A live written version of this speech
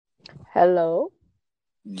Hello.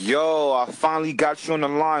 Yo, I finally got you on the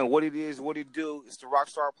line. What it is, what it do? It's the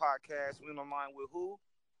Rockstar Podcast. We on the line with who?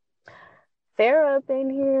 Sarah up in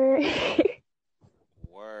here.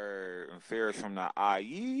 Word. And Ferris from the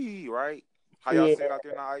IE, right? How y'all Yeah. say it out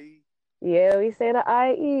there in the IE? Yeah, we say the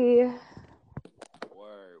IE.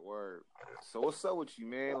 Word, word. So what's up with you,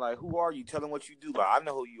 man? Like, who are you? Tell them what you do. Like, I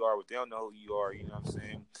know who you are, but they don't know who you are. You know what I'm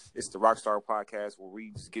saying? It's the Rockstar Podcast where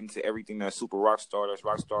we just get into everything that's super rockstar, that's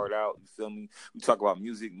rockstarred out. You feel me? We talk about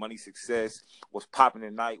music, money, success, what's popping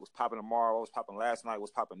tonight, what's popping tomorrow, what's popping last night,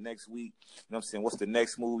 what's popping next week. You know what I'm saying? What's the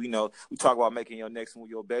next move? You know, we talk about making your next move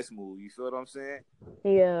your best move. You feel what I'm saying?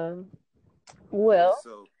 Yeah. Yeah, Well,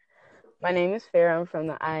 so my name is Farah. I'm from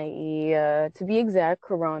the IE. To be exact,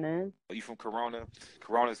 Corona. are you from Corona?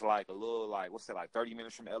 Corona's like a little like what's that, like 30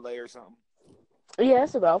 minutes from LA or something? Yeah,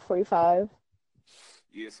 it's about 45.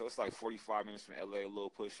 Yeah, so it's like 45 minutes from LA, a little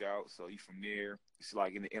push out. So you from there. It's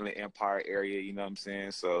like in the Inland Empire area, you know what I'm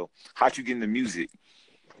saying? So how'd you get into music?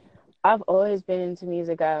 I've always been into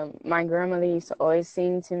music. My grandmother used to always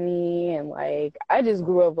sing to me, and like I just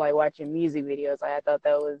grew up like watching music videos. Like I thought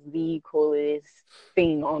that was the coolest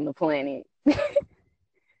thing on the planet.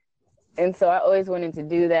 And so I always wanted to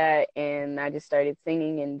do that, and I just started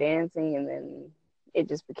singing and dancing, and then it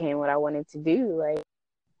just became what I wanted to do. Like,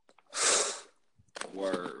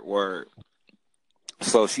 Word, word.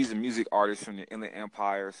 So she's a music artist from the Inland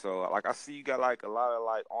Empire. So like I see you got like a lot of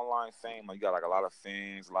like online fame. Like you got like a lot of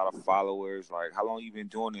fans, a lot of followers. Like how long you been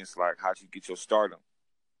doing this? Like how'd you get your stardom?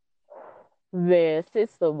 this,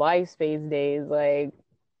 it's the MySpace days. Like,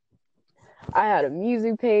 I had a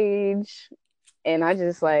music page, and I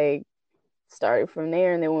just like started from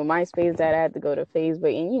there. And then when MySpace died, I had to go to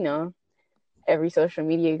Facebook, and every social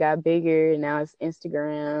media got bigger. And now it's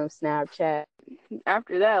Instagram, Snapchat.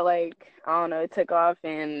 After that, like, I don't know, it took off,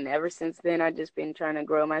 and ever since then I've just been trying to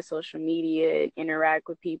grow my social media, interact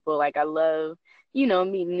with people. Like, I love,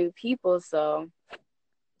 meeting new people. So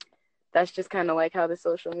that's just kind of like how the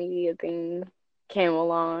social media thing came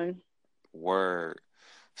along. Word.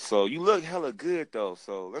 So you look hella good though.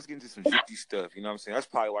 So let's get into some juicy stuff. You know what I'm saying? That's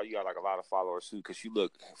probably why you got like a lot of followers too, because you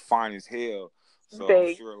look fine as hell. So I'm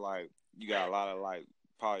They sure like you got a lot of like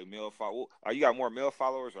probably male followers. Are you got more male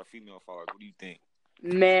followers or female followers? What do you think?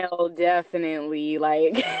 Male, definitely.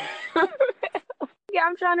 Like, yeah,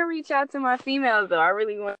 I'm trying to reach out to my females though. I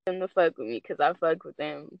really want them to fuck with me because I fuck with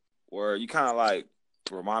them. Or you kind of like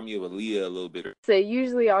remind me of Aaliyah a little bit. So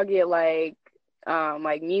usually I'll get like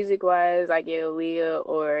music wise, I get Aaliyah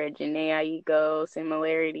or Janae Aiko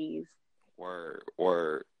similarities.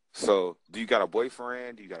 Or so do you got a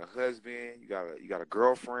boyfriend? Do you got a husband? You got a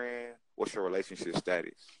girlfriend? What's your relationship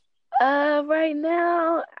status? Right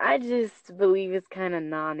now I just believe it's kind of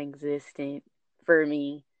non-existent for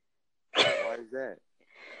me. Why is that?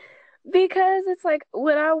 Because it's like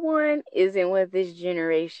what I want isn't what this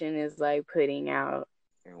generation is like putting out.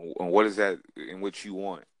 And what is that in which you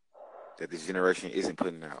want that this generation isn't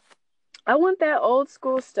putting out? I want that old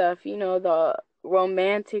school stuff, the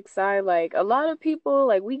romantic side. Like a lot of people,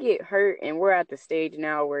 like we get hurt and we're at the stage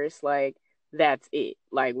now where it's like that's it.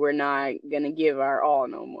 Like we're not gonna give our all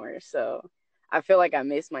no more. So I feel like I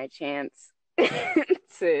missed my chance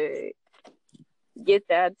to get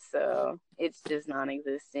that. So it's just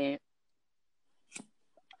non-existent.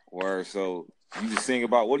 Or so you just sing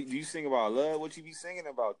about what do you sing about love? What you be singing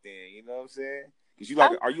about then? You know what I'm saying? Because you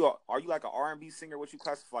like I are you like an R&B singer? What you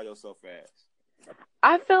classify yourself as?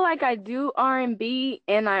 I feel like I do R&B,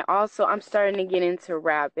 and I'm starting to get into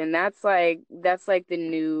rap, and that's like the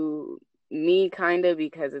new me kind of,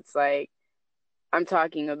 because it's like I'm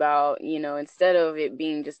talking about, instead of it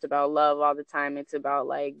being just about love all the time, it's about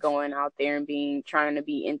like going out there and trying to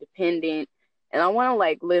be independent. And I want to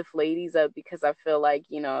like lift ladies up because I feel like,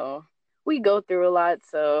 we go through a lot.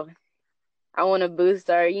 So I want to boost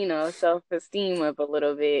our, self-esteem up a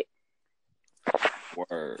little bit.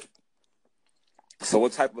 Word. So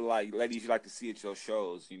what type of like ladies you like to see at your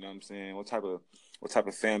shows? You know what I'm saying? What type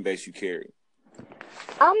of fan base you carry?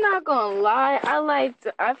 I'm not gonna lie.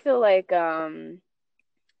 I feel like the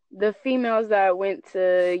females that went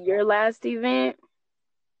to your last event,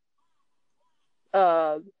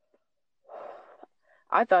 uh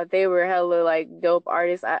I thought they were hella like dope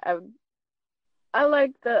artists. I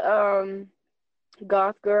like the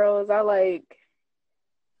goth girls. I like,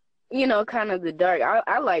 kind of the dark.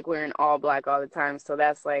 I like wearing all black all the time, so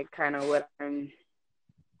that's like kind of what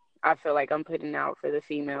I feel like I'm putting out for the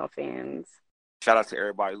female fans. Shout out to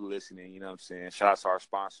everybody who listening, you know what I'm saying? Shout out to our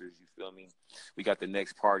sponsors, you feel me? We got the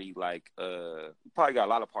next party, like we probably got a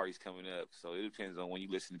lot of parties coming up. So it depends on when you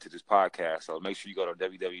listen to this podcast. So make sure you go to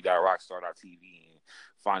www.rockstar.tv and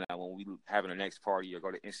find out when we having the next party or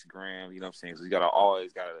go to Instagram. You know what I'm saying? So we gotta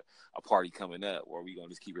always got a party coming up where we gonna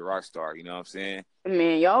just keep it rock star. You know what I'm saying?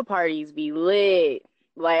 Man, y'all parties be lit.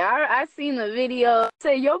 Like I seen the video.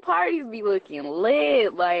 Say your parties be looking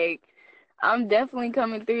lit. Like I'm definitely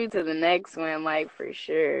coming through to the next one. Like for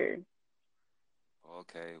sure.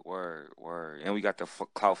 Okay, word. And we got the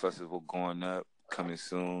Cloud Festival going up coming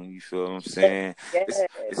soon. You feel what I'm saying? Yeah.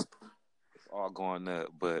 It's all going up,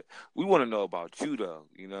 but we want to know about you though.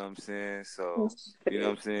 You know what I'm saying? So you know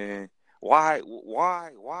what I'm saying? Why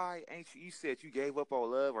ain't you? You said you gave up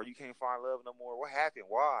on love, or you can't find love no more. What happened?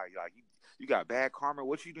 Why? Like you got bad karma.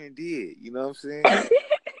 What you done did? You know what I'm saying?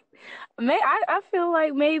 I feel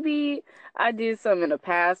like maybe I did something in a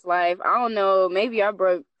past life. I don't know. Maybe I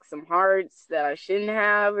broke some hearts that I shouldn't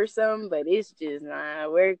have or something, but it's just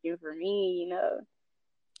not working for me, you know.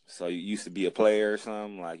 So you used to be a player or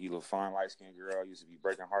something? Like you a fine light skinned girl, used to be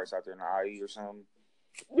breaking hearts out there in the IE or something?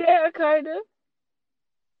 Yeah, kind of.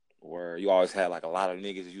 Where you always had like a lot of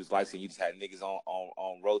niggas that you was light skinned, you just had niggas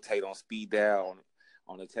on rotate on speed dial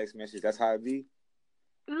on the text message. That's how it be?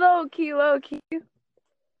 Low key, low key.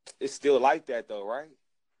 It's still like that though, right?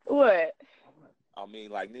 What? I mean,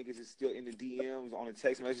 like niggas is still in the DMs on the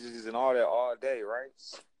text messages and all that all day, right?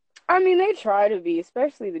 I mean, they try to be,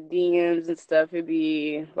 especially the DMs and stuff. It'd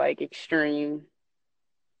be like extreme.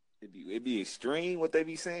 It'd be extreme what they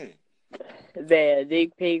be saying. The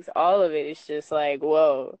dick pics, all of it. It's just like,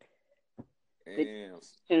 whoa, the Damn.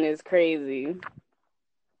 shit is crazy.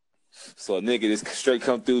 So a nigga just straight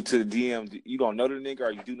come through to the DM. You don't know the nigga,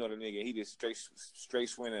 or you do know the nigga. And he just straight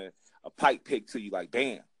swing a pipe pick to you, like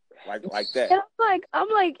bam, like that. And I'm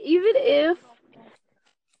like, even if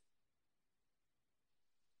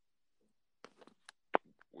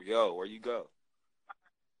Yo, where you go?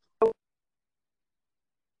 You're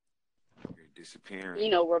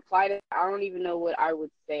disappearing. reply to, I don't even know what I would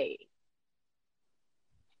say.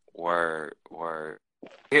 Word. You know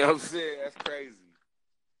what I'm saying? That's crazy.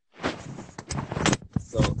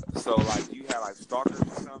 So like you had like stalkers or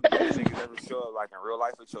something? Did niggas ever show up like in real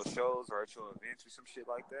life at your shows or at your events or some shit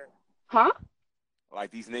like that? Huh? Like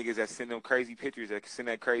these niggas that send them crazy pictures, that send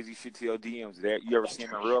that crazy shit to your DMs. You ever see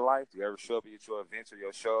them in real life? Do you ever show up at your events or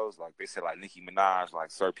your shows? Like they said, like Nicki Minaj, like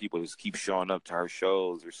certain people just keep showing up to her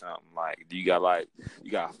shows or something. Like, do you got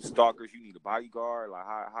stalkers? You need a bodyguard? Like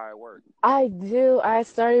how it work? I do. I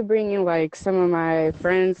started bringing like some of my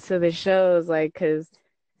friends to the shows, like, cause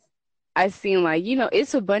I seen like,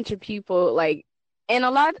 it's a bunch of people like, and a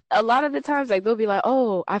lot of the times like they'll be like,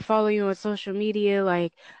 "Oh, I follow you on social media,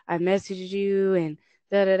 like I messaged you and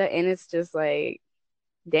da da da," and it's just like,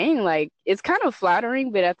 dang, like it's kind of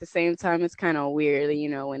flattering, but at the same time, it's kind of weird,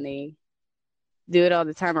 when they do it all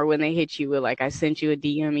the time or when they hit you with like, "I sent you a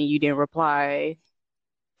DM and you didn't reply."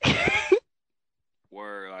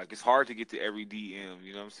 Where like it's hard to get to every DM,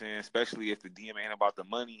 you know what I'm saying? Especially if the DM ain't about the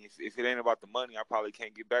money. If it ain't about the money, I probably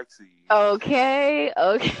can't get back to you. You know what I'm saying? Okay,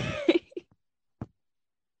 okay.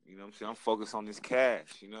 You know what I'm saying? I'm focused on this cash.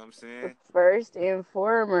 You know what I'm saying? First and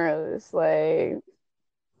foremost, like,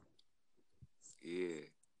 Yeah.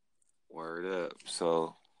 Word up.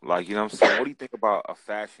 So, like, you know what I'm saying? What do you think about a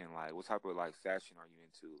fashion? Like, what type of like fashion are you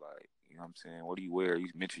into? Like, you know what I'm saying? What do you wear? You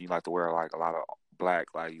mentioned you like to wear like a lot of black,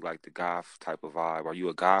 like you like the goth type of vibe. Are you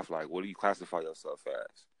a goth? Like, what do you classify yourself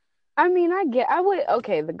as? I mean, I would,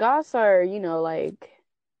 okay, the goths are, like,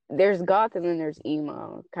 there's goth and then there's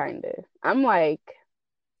emo, kind of. I'm like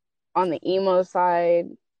on the emo side.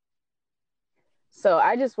 So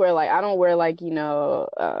I just wear like, I don't wear like,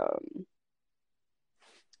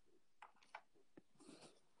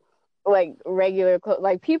 like regular clothes.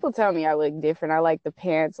 Like people tell me I look different. I like the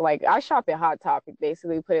pants. Like I shop at Hot Topic,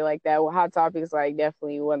 basically put it like that. Well, Hot Topic is like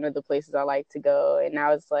definitely one of the places I like to go. And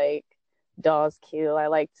now it's like Dolls Kill. I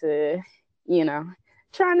like to, you know,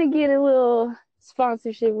 trying to get a little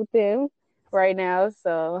sponsorship with them right now.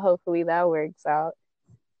 So hopefully that works out.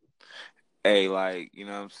 Hey, like, you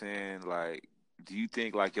know what I'm saying? Like, do you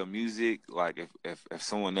think like your music, like if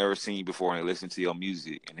someone never seen you before and they listen to your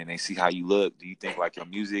music and then they see how you look, do you think like your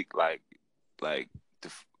music like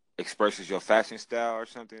expresses your fashion style or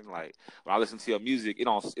something? Like when I listen to your music, you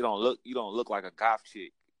don't look like a goth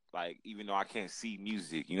chick. Like even though I can't see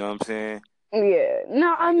music, you know what I'm saying? Yeah.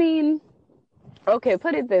 No, I Like mean, okay,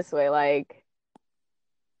 put it this way, like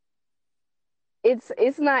it's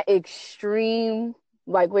not extreme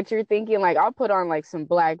like what you're thinking. Like I'll put on like some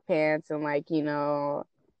black pants and like, a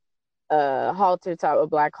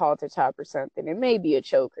black halter top or something. It may be a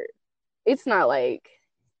choker. It's not like,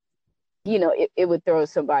 it would throw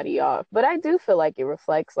somebody off. But I do feel like it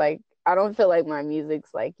reflects like I don't feel like my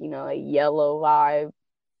music's like, a yellow vibe.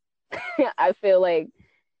 I feel like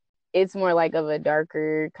it's more like of a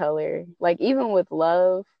darker color. Like even with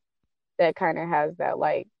love, that kind of has that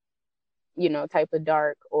like, type of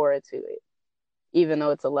dark aura to it, even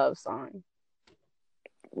though it's a love song.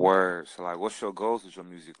 Word. So like, what's your goals with your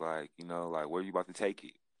music? Like, like where you about to take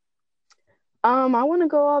it? I want to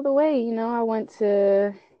go all the way, I want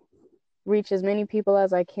to reach as many people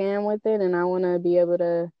as I can with it, and I want to be able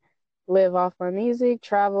to live off my music,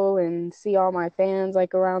 travel and see all my fans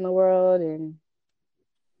like around the world and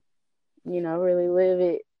really live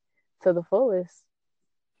it to the fullest.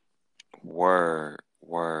 Word,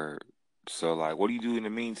 word. So like, what do you do in the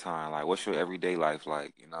meantime? Like, what's your everyday life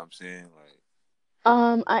like? You know what I'm saying?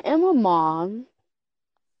 Like, I am a mom,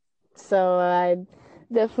 so I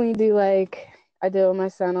definitely do like I deal with my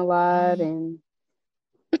son a lot and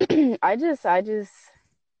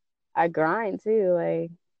I grind too.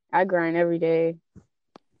 Like I grind every day.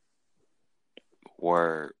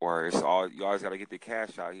 word, word. It's all you always gotta get the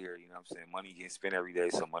cash out here. You know what I'm saying? Money getting spent every day,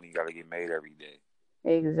 so money gotta get made every day.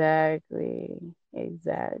 Exactly.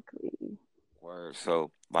 Exactly. Word.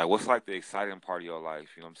 So like, what's like the exciting part of your life?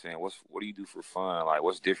 You know what I'm saying? What do you do for fun? Like,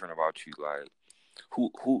 what's different about you? Like,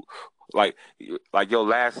 who, like, your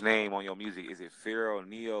last name on your music, is it Pharaoh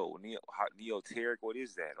Neoteric? What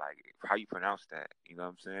is that? Like, how you pronounce that? You know what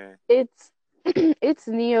I'm saying? It's it's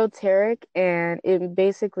neoteric and it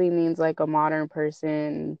basically means like a modern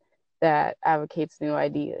person that advocates new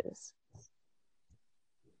ideas.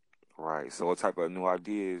 Right. So what type of new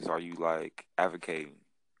ideas are you like advocating?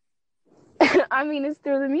 I mean, it's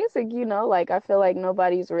through the music, like I feel like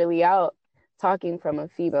nobody's really out talking from a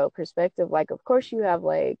female perspective. Like, of course, you have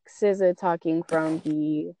like SZA talking from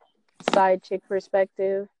the side chick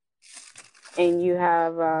perspective, and you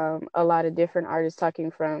have a lot of different artists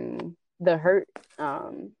talking from the hurt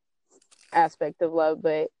um, aspect of love.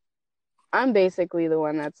 But I'm basically the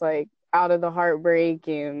one that's like out of the heartbreak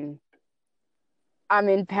and I'm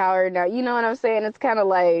empowered now. You know what I'm saying? It's kind of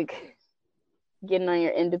like getting on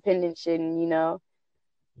your independent shit and,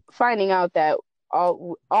 finding out that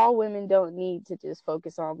all women don't need to just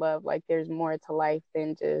focus on love. Like there's more to life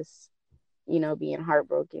than just, being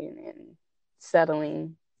heartbroken and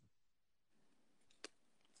settling.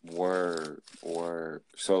 Word, word.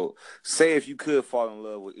 So say if you could fall in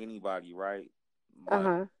love with anybody, right? Like,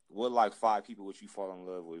 Uh-huh. what like five people would you fall in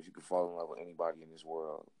love with if you could fall in love with anybody in this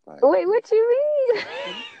world? Like, Wait, what you mean?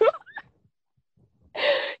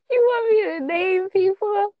 You want me to name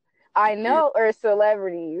people I yeah, know or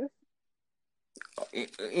celebrities?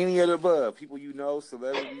 any of the above, people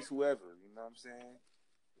celebrities, whoever. You know what I'm saying?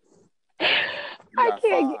 You I got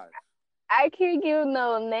can't five. I can't give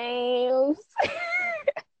no names.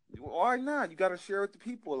 Why not? You got to share with the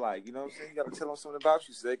people, like, you know what I'm saying? You got to tell them something about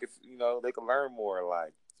you so they can, they can learn more.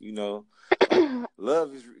 Like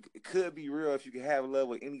love it could be real if you can have love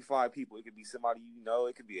with any five people. It could be somebody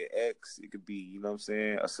it could be an ex, it could be, what I'm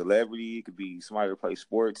saying, a celebrity, it could be somebody that plays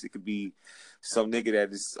sports, it could be some nigga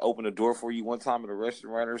that just opened a door for you one time at a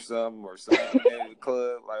restaurant or something, or something you met at the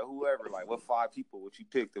club, like whoever. Like, what five people would you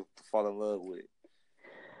pick to fall in love with?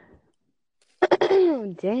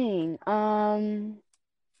 Dang.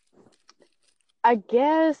 I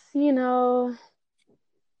guess,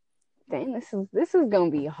 dang, this is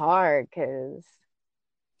gonna be hard because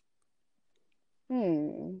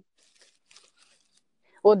hmm.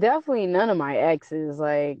 Well, definitely none of my exes,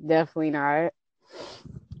 like definitely not.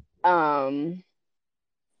 Um,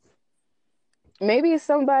 maybe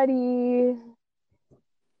somebody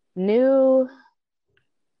new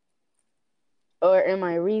or in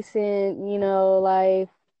my recent, life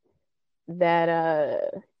that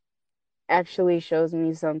actually shows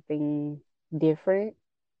me something different.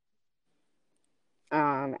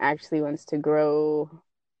 Actually wants to grow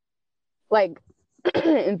like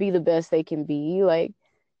and be the best they can be. Like,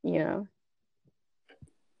 you know,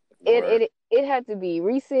 it Word. it it had to be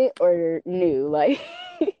recent or new. Like,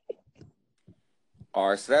 All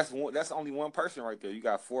right, so that's one. That's only one person right there. You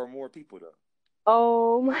got four more people though.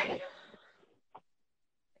 oh my.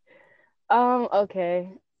 Okay.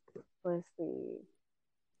 Let's see.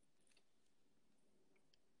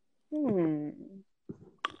 Hmm.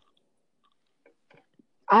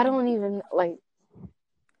 I don't even like.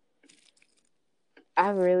 I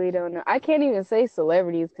really don't know. I can't even say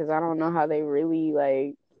celebrities because I don't know how they really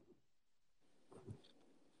like.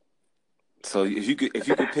 So if you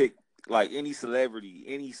could pick like any celebrity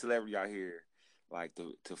out here, like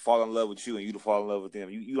to fall in love with you and you to fall in love with them,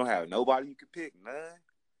 you don't have nobody you could pick, none.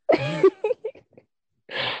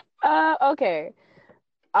 Okay.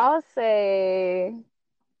 I'll say.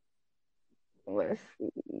 Let's see.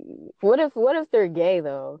 What if they're gay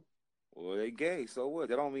though? Well, they gay, so what?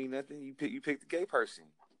 That don't mean nothing. You pick the gay person.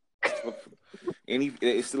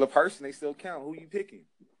 It's still a person. They still count. Who you picking?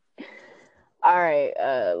 All right,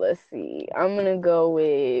 let's see. I'm gonna go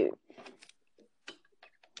with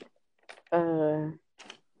all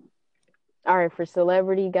right, for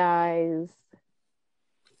celebrity guys.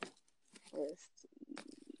 Let's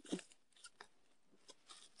see.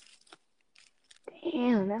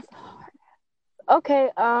 Damn, that's hard. Okay,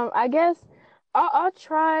 I guess I'll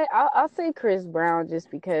try. I'll say Chris Brown just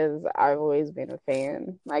because I've always been a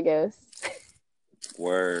fan, I guess.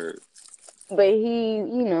 Word. But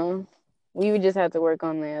we would just have to work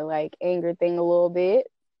on the like anger thing a little bit.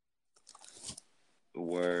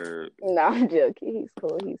 Word. No, I'm joking. He's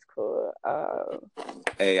cool. He's cool.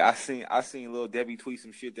 Hey, I seen Lil Debbie tweet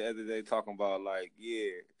some shit the other day talking about like,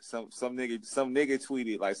 yeah, some nigga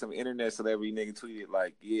tweeted, like some internet celebrity nigga tweeted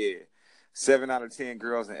like, yeah, 7 out of 10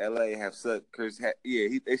 girls in LA have sucked Chris.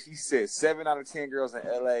 He said 7 out of 10 girls in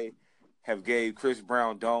LA have gave Chris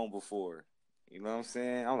Brown dome before. You know what I'm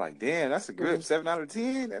saying? I'm like, damn, that's a grip. 7 out of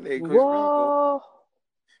 10. That nigga Chris Brown go. Whoa.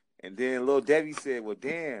 And then Lil Debbie said, well,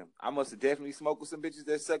 damn, I must have definitely smoked with some bitches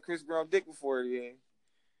that sucked Chris Brown dick before then.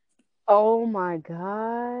 Oh my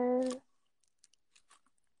God.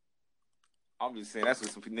 I'm just saying that's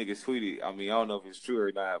what some niggas tweeted. I mean, I don't know if it's true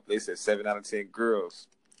or not, but they said 7 out of 10 girls.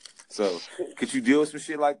 So could you deal with some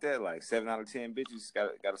shit like that? Like 7 out of 10 bitches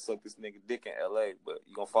gotta suck this nigga dick in LA, but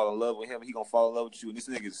you gonna fall in love with him, he gonna fall in love with you. And this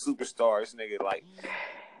nigga's a superstar. This nigga like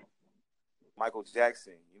Michael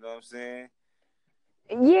Jackson. You know what I'm saying?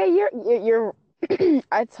 Yeah, you're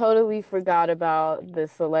I totally forgot about the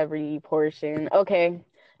celebrity portion. Okay.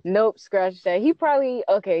 Nope, scratch that. He'd probably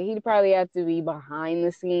have to be behind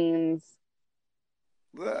the scenes.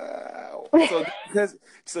 Wow.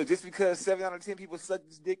 So just because 7 out of 10 people sucked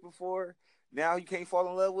his dick before, now you can't fall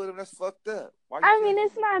in love with him. That's fucked up. Why you I can't mean, do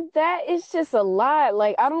it's not that. It's just a lot.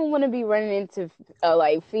 Like, I don't want to be running into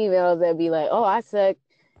like females that be like, "Oh, I suck,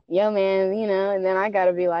 yo, man," and then I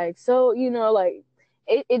gotta be like, so, like,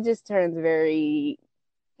 it just turns very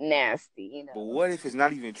nasty. But what if it's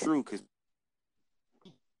not even true? Because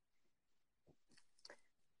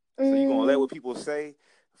so you gonna let Mm, what people say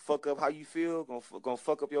fuck up how you feel? Gonna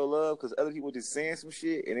fuck up your love because other people just saying some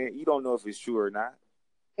shit and then you don't know if it's true or not.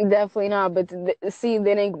 definitely not. But see,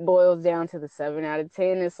 then it boils down to the 7 out of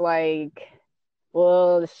 10. It's like,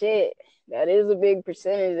 well, shit, that is a big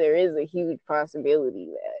percentage. There is a huge possibility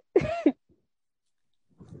that.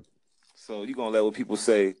 So you gonna let what people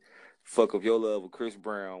say fuck up your love with Chris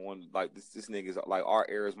Brown? One like this nigga's like our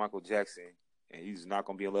era's Michael Jackson, and he's not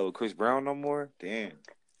gonna be in love with Chris Brown no more. Damn.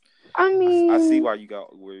 I I see mean, why you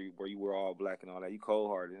got where you were all black and all that. You cold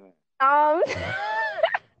hearted. Huh? um.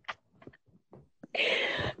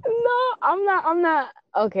 No, I'm not.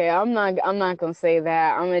 Okay, I'm not gonna say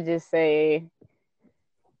that. I'm gonna just say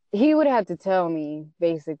he would have to tell me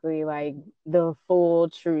basically like the full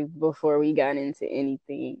truth before we got into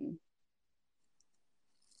anything.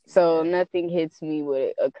 So Word. nothing hits me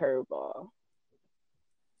with a curveball.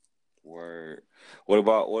 Word. What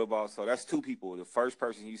about so that's two people. The first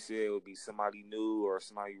person you said would be somebody new or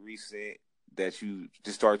somebody recent that you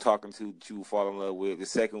just start talking to that you will fall in love with. The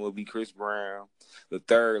second would be Chris Brown. The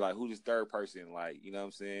third, like who's this third person? Like, you know what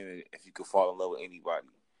I'm saying? If you could fall in love with anybody.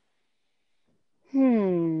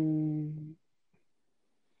 Hmm.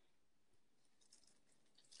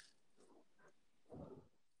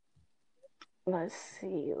 Let's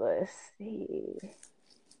see. Let's see.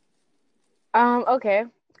 Okay.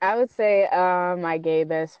 I would say my gay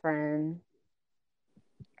best friend.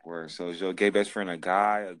 Word. So is your gay best friend a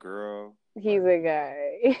guy, a girl? He's Like, a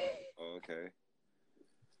guy. oh, okay.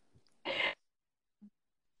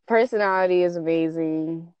 Personality is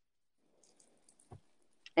amazing.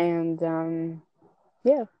 And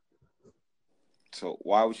yeah. So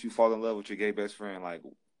why would you fall in love with your gay best friend? Like,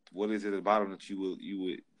 what is it about him that you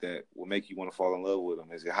would that will make you want to fall in love with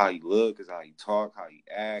him? Is it how he look? Is it how he talk? How he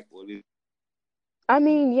act? What is? I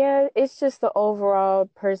mean, yeah, it's just the overall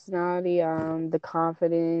personality, the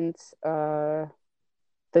confidence, the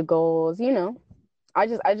goals. I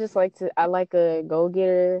just I like a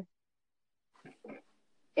go-getter,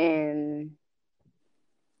 and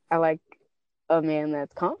I like a man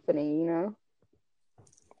that's confident.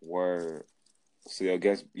 Word. So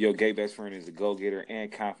your gay best friend is a go getter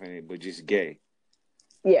and confident, but just gay.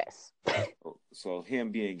 Yes. So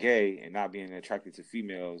him being gay and not being attracted to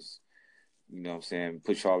females, you know what I'm saying,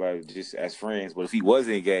 put y'all out just as friends. But if he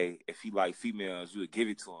wasn't gay, if he liked females, you would give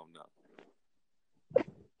it to him though.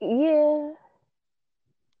 Yeah.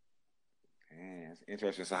 Man, that's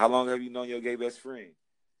interesting. So how long have you known your gay best friend?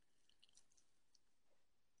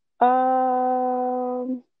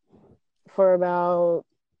 Um, for about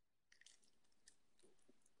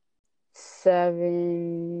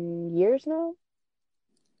 7 years now.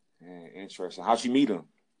 Yeah, interesting. How'd you meet him?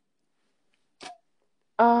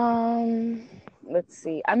 Let's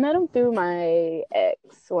see. I met him through my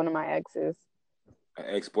one of my exes. An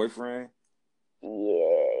ex-boyfriend?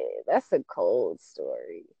 Yeah, that's a cold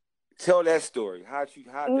story. Tell that story. How'd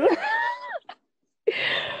that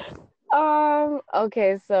happen?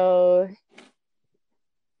 Okay, so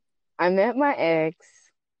I met my ex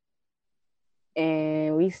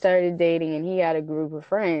and we started dating and he had a group of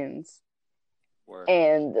friends. Word.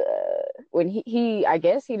 And when he I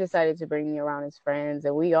guess he decided to bring me around his friends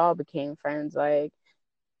and we all became friends, like,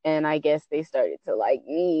 and I guess they started to like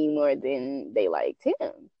me more than they liked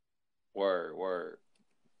him. Word.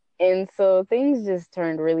 And so things just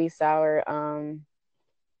turned really sour.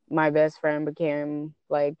 My best friend became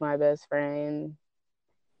like my best friend,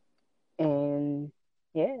 and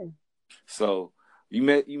yeah. So you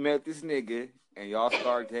met this nigga and y'all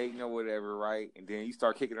start dating or whatever, right? And then you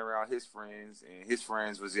start kicking around his friends, and his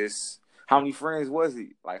friends was just how many friends was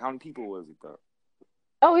he? Like how many people was it though?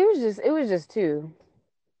 Oh, it was just two.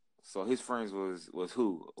 So his friends was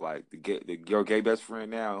who? Like your gay best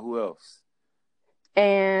friend now, and who else?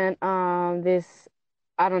 And this,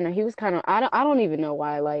 I don't know, he was kind of, I don't even know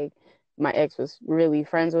why like my ex was really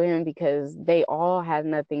friends with him because they all had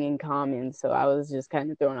nothing in common. So I was just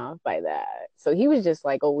kind of thrown off by that. So he was just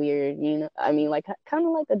like a weird, I mean, like kind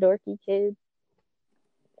of like a dorky kid.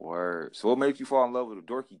 Word. So what made you fall in love with a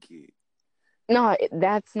dorky kid? No,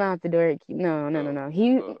 that's not the dorky. No, no, no, Oh,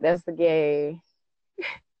 no. oh, That's the gay.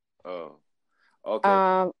 oh. Okay.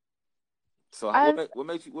 Um, So I what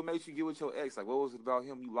made you get with your ex? Like what was it about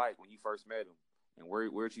him you liked when you first met him? And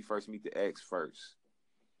where'd you first meet the ex first?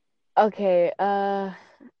 okay.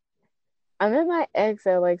 I met my ex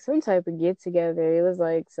at like some type of get together. It was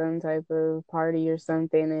like some type of party or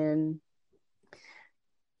something,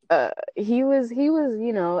 and he was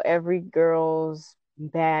every girl's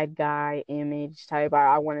bad guy image type.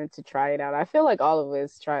 I wanted to try it out. I feel like all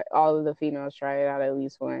of the females try it out at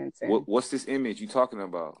least once. And What's this image you talking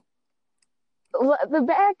about? the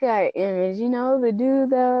bad guy image, the dude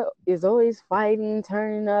that is always fighting,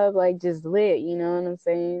 turning up, like just lit, you know what I'm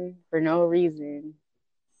saying? For no reason.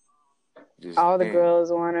 Just All the damn.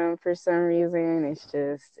 girls want him for some reason. It's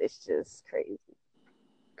just crazy.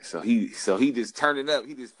 So he just turning up.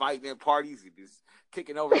 He just fighting at parties. He just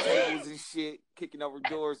kicking over tables and shit, kicking over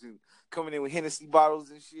doors and coming in with Hennessy bottles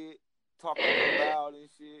and shit, talking real loud and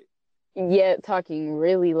shit. Yet talking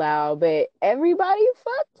really loud, but everybody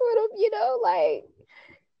fucked with him, like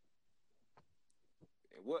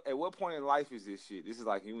At what point in life is this shit? This is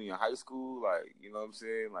like you in your high school, like you know what I'm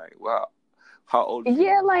saying? Like wow, how old is you?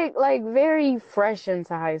 yeah, like very fresh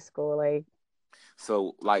into high school. Like,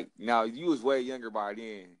 So like now you was way younger by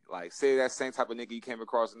then. Like say that same type of nigga you came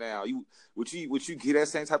across now. Would you get that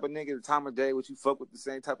same type of nigga the time of day? Would you fuck with the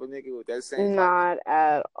same type of nigga with that same type of not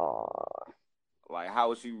at all. like how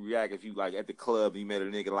would you react if you like at the club and you met a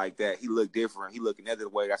nigga like that? He looked different. He looked another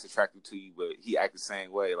way that's attractive to you, but he act the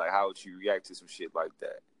same way. Like how would you react to some shit like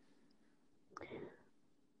that?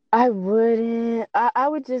 I wouldn't. I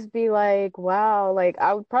would just be like, wow. Like,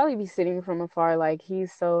 I would probably be sitting from afar, like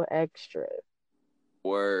he's so extra.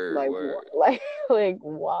 Word, Like, word, like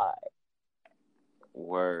why?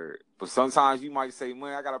 word. But sometimes you might say,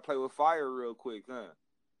 man, I gotta play with fire real quick, huh?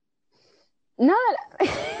 Not.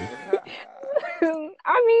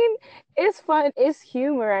 I mean, it's fun. It's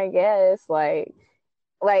humor, I guess. Like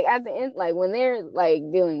at the end, like when they're like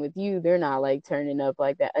dealing with you, they're not like turning up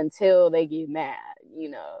like that until they get mad.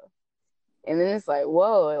 And then it's like,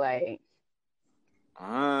 whoa, like,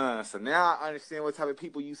 So now I understand what type of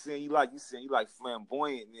people you saying you like. You saying you like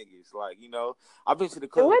flamboyant niggas. Like, I've been to the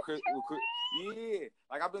club with what? Chris. Yeah.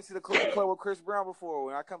 Like, I've been to the club with Chris Brown before.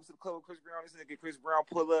 When I come to the club with Chris Brown, this nigga Chris Brown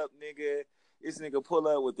pull up, nigga. This nigga pull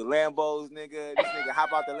up with the Lambos, nigga. This nigga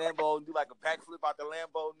hop out the Lambo and do like a backflip out the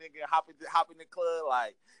Lambo, nigga. Hop in the club.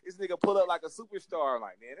 Like, this nigga pull up like a superstar. I'm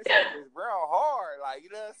like, man, this nigga Chris Brown hard. Like, you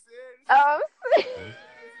know what I'm Um, saying?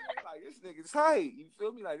 Like this nigga tight, you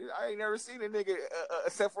feel me? Like I ain't never seen a nigga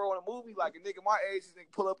except for on a movie like a nigga my age. This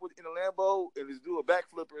nigga pull up in a Lambo and just do a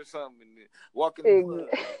backflip or something and then walk in the club.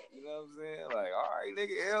 You know what I'm saying? Like, all right,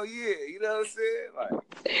 nigga, hell yeah. You know what I'm saying?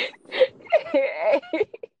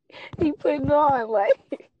 Like, he putting on like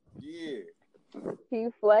yeah. he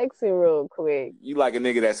flexing real quick. You like a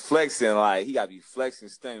nigga that's flexing, like he gotta be flexing,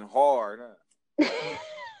 staying hard, huh?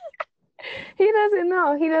 He doesn't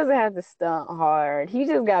know. He doesn't have to stunt hard. He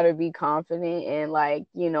just got to be confident and like,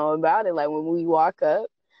 about it. Like when we walk up,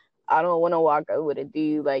 I don't want to walk up with a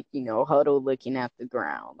dude like, huddled looking at the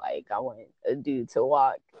ground. Like I want a dude to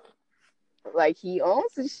walk like he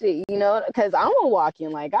owns the shit, because I'm gonna walk in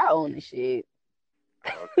like I own the shit.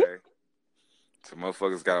 Okay. So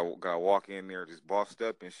motherfuckers gotta walk in there just bossed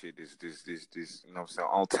up and shit. This. You know what I'm saying?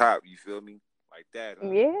 On top. You feel me? Like that. Huh?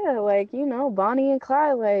 Yeah, like, Bonnie and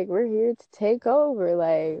Clyde, like, we're here to take over.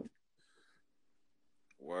 Like,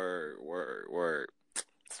 Word.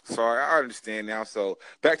 So I understand now. So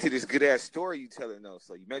back to this good ass story you telling though.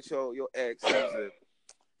 So you met your ex.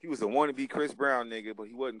 He was a wannabe Chris Brown nigga, but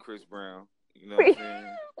he wasn't Chris Brown. You know what I'm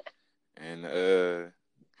saying? And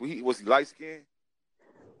was he light skinned?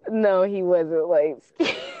 no, he wasn't like. All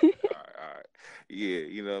right. Yeah,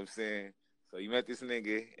 you know what I'm saying? So you met this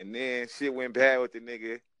nigga, and then shit went bad with the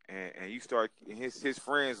nigga, and you start, his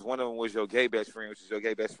friends, one of them was your gay best friend, which is your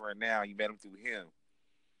gay best friend now. You met him through him.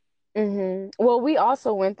 Well, we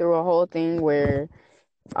also went through a whole thing where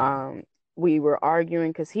um we were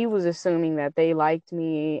arguing because he was assuming that they liked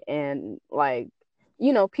me, and like,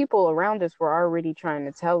 people around us were already trying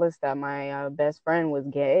to tell us that my best friend was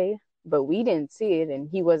gay, but we didn't see it, and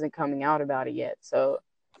he wasn't coming out about it yet. So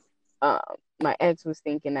um my ex was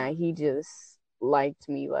thinking that he just liked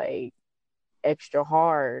me like extra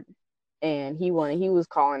hard, and he was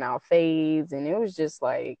calling out fades, and it was just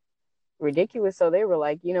like ridiculous. So they were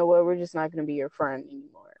like, you know what, we're just not going to be your friend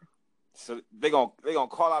anymore. So they gonna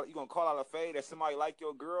call out, you gonna call out a fade that somebody like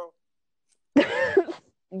your girl?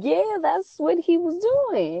 Yeah, that's what he was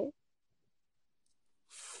doing.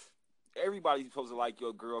 Everybody's supposed to like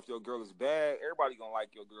your girl. If your girl is bad, everybody gonna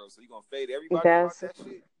like your girl. So you gonna fade everybody about That's that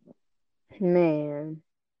shit? man.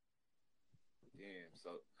 Damn.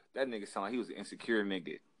 So that nigga sound like he was an insecure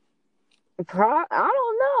nigga. I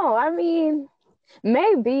don't know. I mean,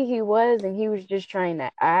 maybe he was, and he was just trying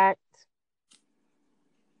to act.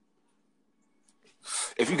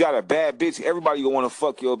 If you got a bad bitch, everybody gonna want to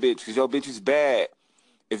fuck your bitch because your bitch is bad.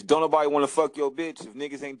 If don't nobody want to fuck your bitch, if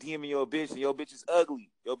niggas ain't DMing your bitch and your bitch is ugly,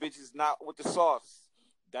 your bitch is not with the sauce,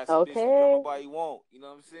 that's a bitch that don't Okay. nobody want. You know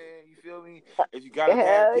what I'm saying? You feel me? If you got a bad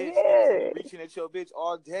Hell bitch, niggas gonna yeah. be reaching at your bitch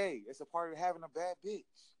all day. It's a part of having a bad bitch.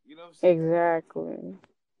 You know what I'm saying? Exactly.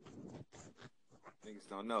 Niggas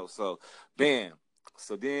don't know. So, bam.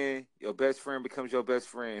 So then your best friend becomes your best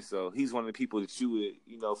friend. So he's one of the people that you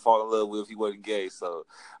would, fall in love with if he wasn't gay. So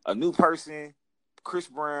a new person, Chris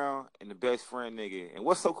Brown, and the best friend nigga. And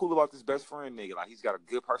what's so cool about this best friend nigga? Like he's got a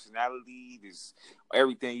good personality, this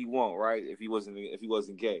everything you want, right? If he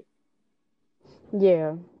wasn't gay.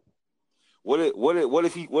 Yeah. What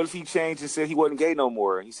if he changed and said he wasn't gay no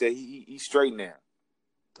more? And he said he's straight now.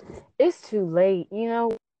 It's too late,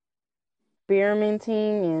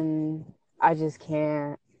 experimenting, and I just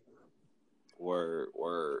can't. Word.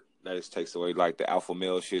 That just takes away like the alpha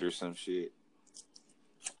male shit or some shit.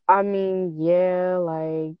 I mean, yeah,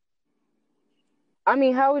 like,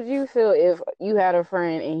 how would you feel if you had a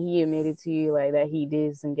friend and he admitted to you like that he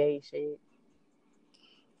did some gay shit?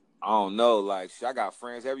 I don't know. Like, I got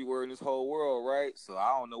friends everywhere in this whole world, right? So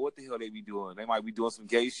I don't know what the hell they be doing. They might be doing some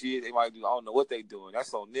gay shit. They might do. I don't know what they doing.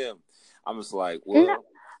 That's on them. I'm just like, No, well,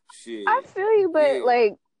 I shit, feel you, but yeah.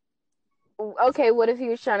 like, okay, what if he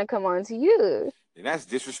was trying to come on to you? And that's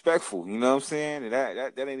disrespectful. You know what I'm saying? And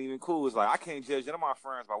that ain't even cool. It's like I can't judge none of my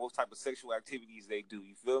friends by what type of sexual activities they do.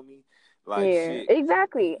 You feel me? Like Yeah, shit.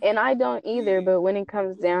 exactly. And I don't either, Yeah, but when it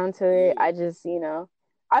comes down to it, yeah. I just,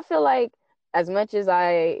 I feel like as much as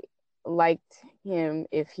I liked him,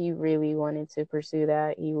 if he really wanted to pursue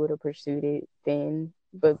that, he would have pursued it then.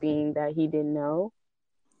 But being that he didn't know,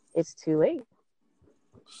 it's too late.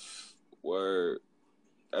 Word.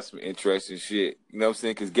 That's some interesting shit. You know what I'm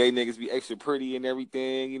saying? Because gay niggas be extra pretty and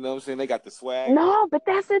everything. You know what I'm saying? They got the swag. No, but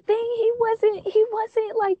that's the thing. He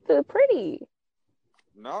wasn't like the pretty.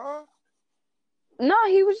 Nah. No,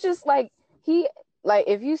 he was just like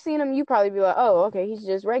if you seen him, you probably be like, oh, okay, he's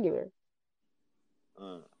just regular.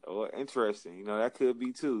 Well, interesting. You know, that could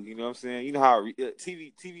be too. You know what I'm saying? You know how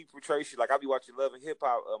TV portrays shit. Like I be watching Love and Hip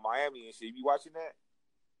Hop Miami and shit. You be watching that?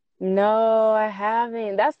 No, I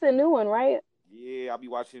haven't. That's the new one, right? Yeah, I'll be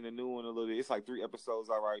watching the new one a little bit. It's like 3 episodes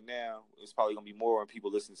out right now. It's probably gonna be more when people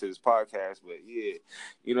listen to this podcast. But yeah,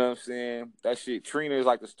 you know what I'm saying? That shit. Trina is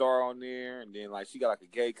like the star on there, and then like she got like a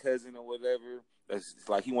gay cousin or whatever. That's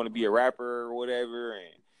like he want to be a rapper or whatever,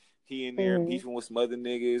 and he in there Mm-hmm. beefing with some other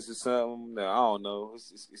niggas or something. No, I don't know.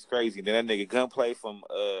 It's crazy. Then that nigga Gunplay from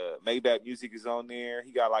Maybach Music is on there.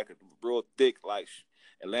 He got like a real thick like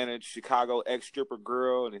Atlanta, Chicago ex stripper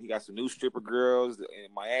girl, and then he got some new stripper girls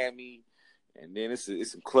in Miami. And then it's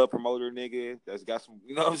some club promoter nigga that's got some,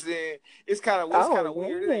 you know what I'm saying? It's kind of Oh,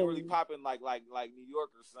 weird. It ain't really dang. popping like New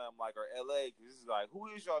York or something like or LA. Cause it's like, who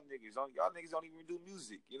is y'all niggas? Y'all niggas don't even do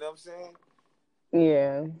music. You know what I'm saying?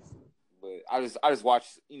 Yeah. But I just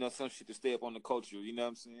watch, you know, some shit to stay up on the culture. You know what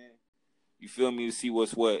I'm saying? You feel me? To see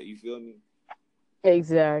what's what. You feel me?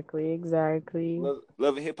 Exactly.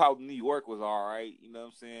 Love and Hip Hop in New York was all right, you know what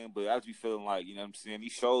I'm saying? But I just be feeling like, you know what I'm saying,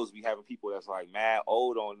 these shows be having people that's like mad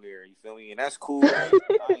old on there, you feel me? And that's cool. I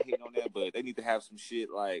ain't hating on that, but they need to have some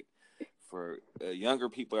shit like for younger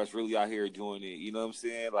people that's really out here doing it, you know what I'm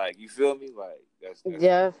saying? Like, you feel me? Like, that's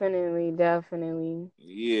Definitely.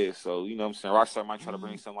 yeah, so you know what I'm saying, Rockstar might try to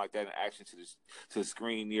bring something like that in action to the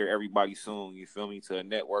screen near everybody soon, you feel me? To a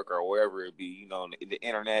network or wherever it be, you know, the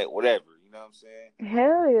internet, whatever, you know what I'm saying?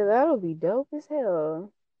 Hell yeah, that'll be dope as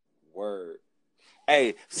hell. Word.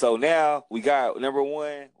 Hey, so now we got number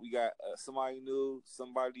one. We got somebody new,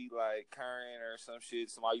 somebody like current or some shit.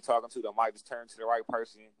 Somebody you talking to that might just turn to the right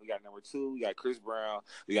person. We got number two. We got Chris Brown.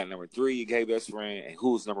 We got number three. You gave best friend. And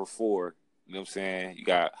who's number four? You know what I'm saying? You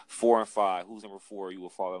got 4 and 5. Who's number 4? You will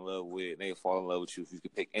fall in love with. And they will fall in love with you if you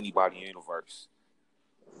could pick anybody in the universe.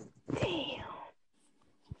 Damn.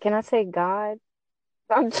 Can I say God?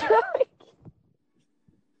 I'm trying.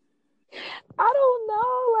 I don't know.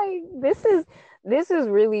 Like this is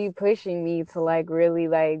really pushing me to like really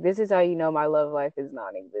like this is how you know my love life is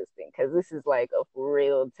non-existent because this is like a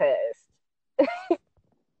real test.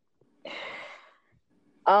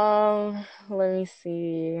 Let me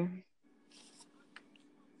see.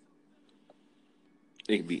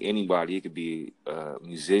 It could be anybody. It could be a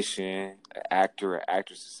musician, an actor, an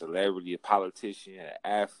actress, a celebrity, a politician, an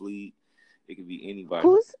athlete. It could be anybody.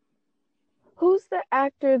 Who's the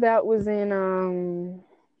actor that was in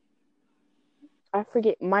I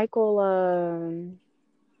forget Michael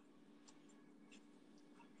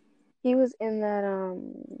he was in that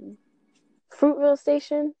Fruitville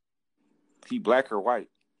Station? He black or white?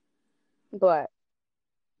 Black.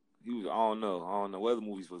 He was. I don't know. I don't know what other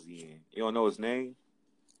movies was he in. You don't know his name?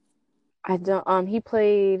 I don't he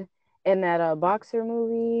played in that boxer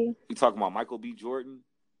movie. You talking about Michael B. Jordan?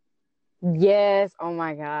 Yes, oh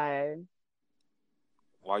my God.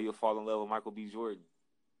 Why you fall in love with Michael B. Jordan?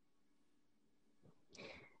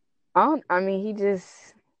 I mean he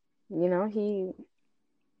just you know, he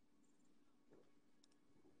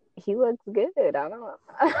looks good. I don't know.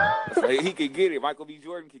 So he could get it. Michael B.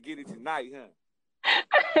 Jordan could get it tonight, huh?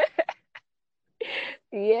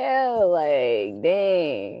 Yeah, like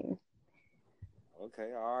dang.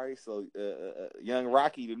 Okay, all right. So, young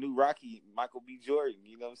Rocky, the new Rocky, Michael B. Jordan.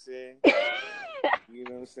 You know what I'm saying? You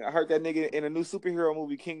know what I'm saying? I heard that nigga in a new superhero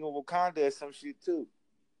movie, King of Wakanda, or some shit too.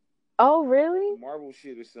 Oh, really? Marvel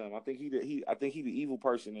shit or something. I think he the evil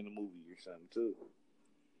person in the movie or something too.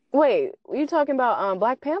 Wait, were you talking about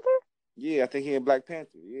Black Panther? Yeah, I think he in Black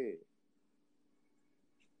Panther. Yeah.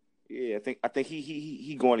 Yeah, I think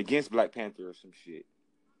he going against Black Panther or some shit.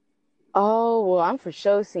 Oh, well, I'm for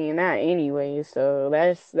sure seeing that anyway, so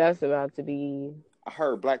that's about to be. I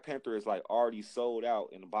heard Black Panther is like already sold out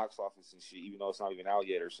in the box office and shit, even though it's not even out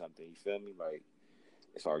yet or something. You feel me? Like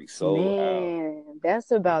it's already sold out. Man,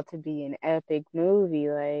 that's about to be an epic movie,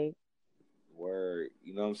 like. Word,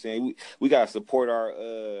 you know what I'm saying? We gotta support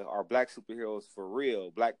our black superheroes for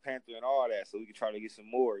real, Black Panther and all that, so we can try to get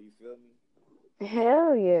some more. You feel me?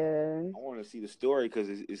 Hell yeah. I want to see the story because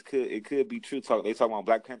it could be true. They talk about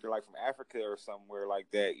Black Panther like from Africa or somewhere like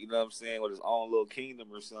that. You know what I'm saying? With his own little kingdom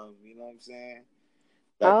or something. You know what I'm saying?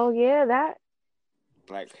 Oh yeah,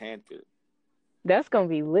 Black Panther. that's gonna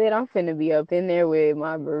be lit. I'm finna be up in there with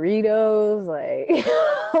my burritos, like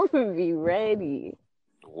I'm gonna be ready.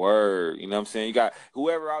 Word, you know what I'm saying? You got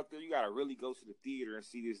whoever out there, you gotta really go to the theater and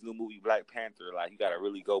see this new movie Black Panther. Like you gotta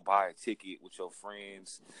really go buy a ticket with your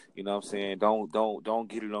friends. You know what I'm saying? Don't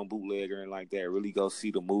get it on bootleg or anything like that. Really go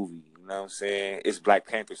see the movie. You know what I'm saying? It's Black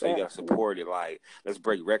Panther, so you gotta support it. Like let's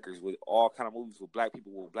break records with all kind of movies with black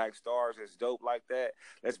people with black stars. That's dope like that.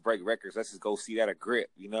 Let's break records. Let's just go see that a grip.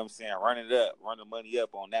 You know what I'm saying? Run it up, run the money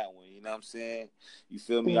up on that one. You know what I'm saying? You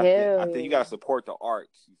feel me? I think you gotta support the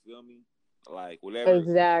arts. You feel me? Like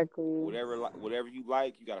Exactly. whatever you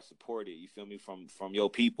like, you gotta support it. You feel me? From your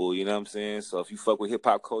people, you know what I'm saying? So if you fuck with hip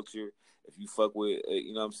hop culture, if you fuck with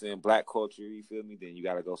you know what I'm saying, black culture, you feel me? Then you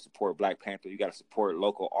gotta go support Black Panther. You gotta support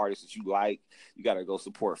local artists that you like. You gotta go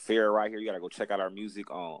support Fair right here. You gotta go check out our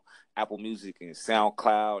music on Apple Music and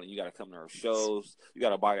SoundCloud, and you gotta come to our shows. You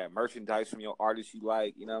gotta buy that merchandise from your artists you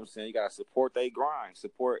like. You know what I'm saying? You gotta support they grind,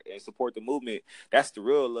 support the movement. That's the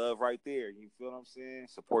real love right there. You feel what I'm saying?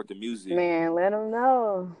 Support the music. Man, let them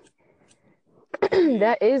know.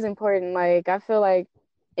 That is important. Like I feel like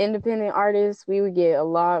independent artists, we would get a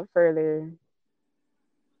lot further,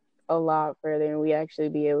 and we actually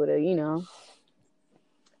be able to, you know.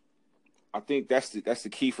 I think that's the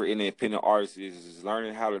key for independent artists is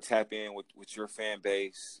learning how to tap in with your fan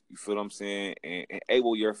base. You feel what I'm saying, and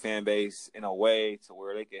enable your fan base in a way to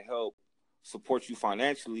where they can help support you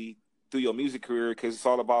financially through your music career, because it's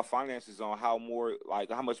all about finances on how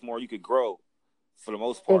much more you could grow for the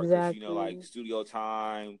most part, because like Exactly. studio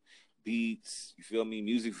time, beats, you feel me,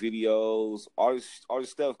 music videos, all this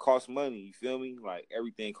stuff costs money. You feel me? Like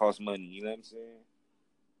everything costs money. You know what I'm saying?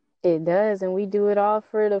 It does, and we do it all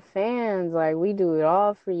for the fans. Like, we do it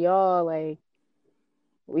all for y'all. Like,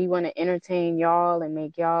 we want to entertain y'all and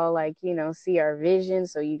make y'all, like, you know, see our vision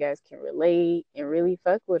so you guys can relate and really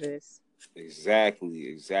fuck with us.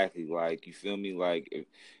 Exactly. Like, you feel me? Like,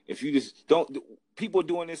 if you just don't, people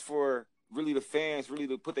doing this for really the fans, really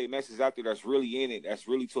to put their message out there. That's really in it. That's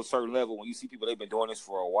really to a certain level. When you see people, they've been doing this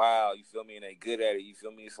for a while. You feel me? And they good at it. You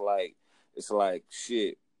feel me? It's like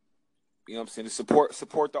shit. You know what I'm saying? To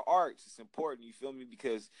support the arts. It's important. You feel me?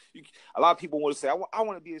 Because a lot of people want to say, I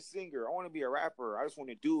want to be a singer. I want to be a rapper. I just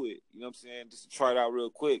want to do it. You know what I'm saying? Just to try it out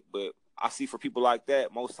real quick. But I see for people like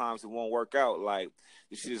that, most times it won't work out. Like,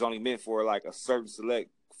 this shit is only meant for like a certain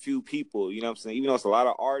select few people. You know what I'm saying? Even though it's a lot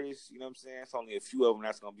of artists, you know what I'm saying? It's only a few of them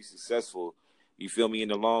that's going to be successful. You feel me? In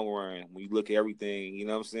the long run, when you look at everything, you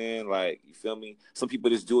know what I'm saying? Like, you feel me? Some people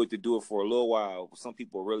just do it for a little while. Some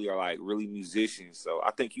people really are like really musicians. So I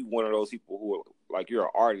think you one of those people who are like, you're an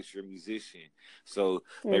artist, you're a musician. So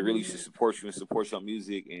they really should support you and support your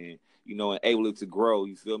music, and enable it to grow.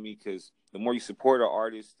 You feel me? Because the more you support an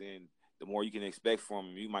artist, then the more you can expect from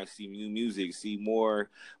them. You might see new music, see more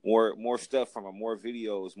stuff from them, more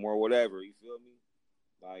videos, more whatever. You feel me?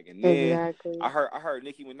 Like, and then I Exactly. heard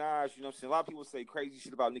Nicki Minaj, you know what I'm saying? A lot of people say crazy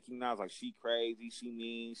shit about Nicki Minaj, like she crazy, she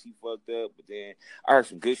mean, she fucked up. But then I heard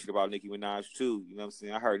some good shit about Nicki Minaj too. You know what I'm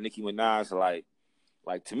saying? I heard Nicki Minaj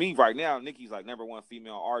like to me right now, Nicki's like number one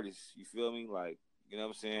female artist. You feel me? Like, you know what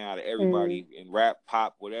I'm saying? Out of everybody in rap,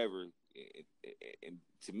 pop, whatever. And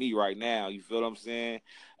to me right now, you feel what I'm saying?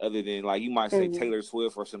 Other than like you might say Taylor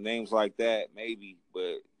Swift or some names like that, maybe,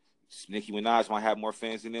 but Nicki Minaj might have more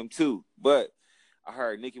fans than them too. But I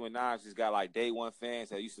heard Nicki Minaj just got like day one fans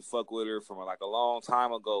that used to fuck with her from like a long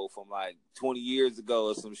time ago, from like 20 years ago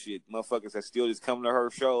or some shit. Motherfuckers that still just come to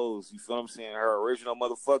her shows. You feel what I'm saying? Her original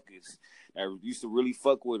motherfuckers that used to really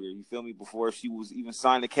fuck with her. You feel me? Before she was even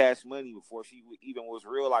signed to Cash Money, before she even was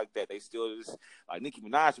real like that, they still just like Nicki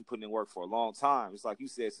Minaj been putting in work for a long time. It's like you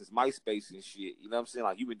said, since MySpace and shit. You know what I'm saying?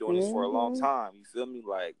 Like, you've been doing this for a long time. You feel me?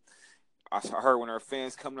 Like, I heard when her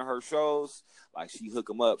fans come to her shows, like she hook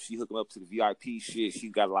them up. She hook them up to the VIP shit. She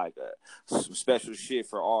got like some special shit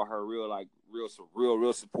for all her real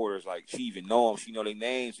supporters. Like, she even know them. She know their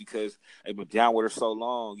names because they've been down with her so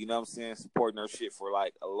long. You know what I'm saying? Supporting her shit for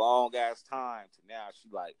like a long ass time. To now,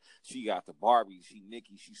 she got the Barbie. She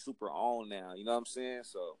Nicki. She's super on now. You know what I'm saying?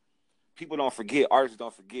 So people don't forget. Artists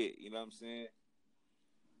don't forget. You know what I'm saying?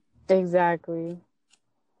 Exactly.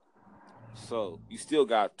 So you still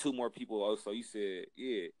got two more people. Oh, so you said,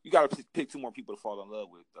 yeah, you got to pick two more people to fall in love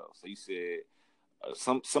with, though. So you said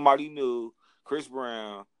somebody new, Chris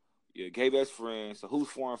Brown, your gay best friend. So who's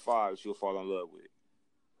 4 and 5 that you'll fall in love with?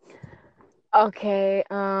 Okay.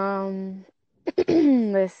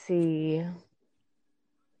 Let's see.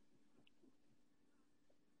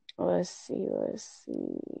 Let's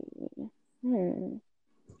see. Hmm.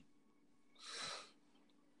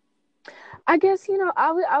 I guess,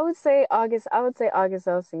 I would say August. I would say August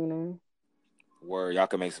Alsina. Where y'all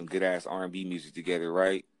can make some good ass R&B music together,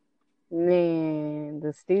 right? Man,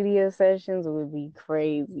 the studio sessions would be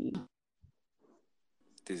crazy.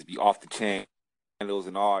 Just be off the chain candles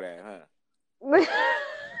and all that, huh? Like,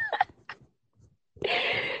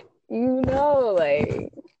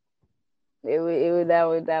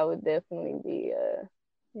 that would definitely be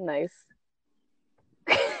nice.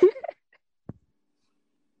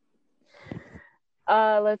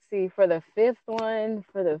 Let's see, for the fifth one.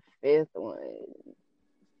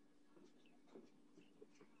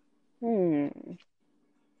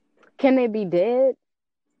 Can they be dead?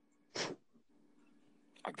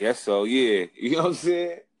 I guess so. Yeah, you know what I'm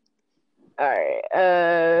saying. All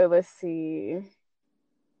right. Let's see.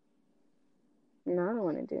 No, I don't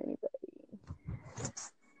want to do anybody.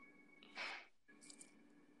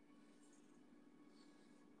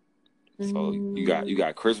 So you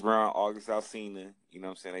got Chris Brown, August Alsina. You know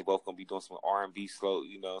what I'm saying? They both gonna be doing some R&B slow.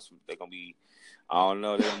 They gonna be, I don't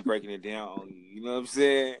know, they gonna be breaking it down on you. You know what I'm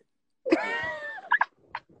saying?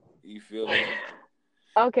 You feel me?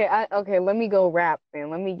 Okay, okay. Let me go rap then.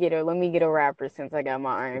 Let me get a rapper since I got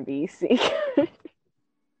my R&B. See.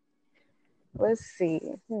 Let's see.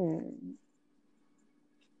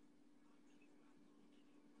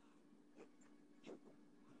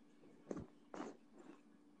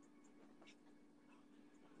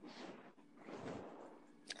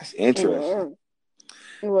 That's interesting.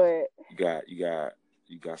 What? You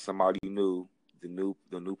got somebody new, the new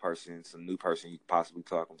person, some new person you possibly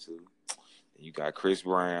talking to. Then you got Chris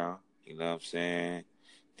Brown, you know what I'm saying?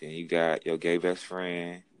 Then you got your gay best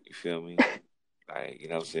friend, you feel me? Like, you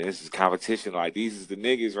know what I'm saying? This is competition. Like, these is the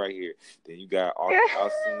niggas right here. Then you got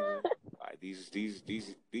Alcina. Like, these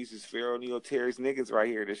is Pharaoh Neal Terry's niggas right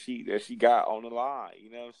here that she got on the line.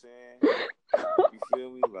 You know what I'm saying? You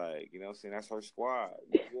feel me? Like, you know what I'm saying? That's her squad.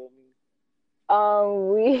 You feel me?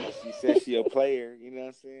 She said she a player. You know what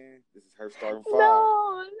I'm saying? This is her starting five.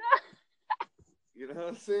 No. You know what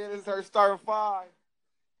I'm saying? This is her starting five.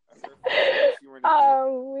 That's her five. She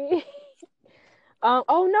running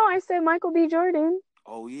Oh no, I said Michael B. Jordan.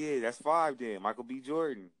 Oh yeah, that's five then. Michael B.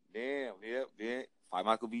 Jordan. Damn, yep. Five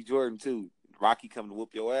Michael B. Jordan too. Rocky coming to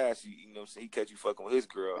whoop your ass. You know what I'm saying? He catch you fucking with his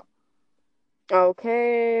girl.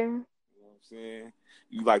 Okay. You know what I'm saying?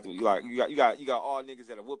 You got all niggas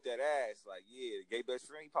that'll whoop that ass. Like, yeah, the gay best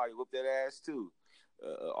friend, he probably whoop that ass too.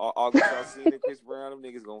 August Alsina, Chris Brown, them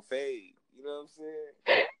niggas gonna fade. You know what I'm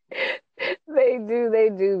saying? They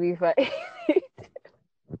do be fighting.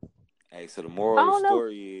 Hey, so the moral of the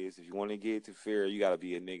story is, if you want to get to fair, you gotta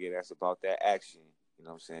be a nigga that's about that action. You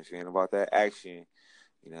know what I'm saying? If you ain't about that action,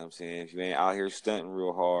 you know what I'm saying? If you ain't out here stunting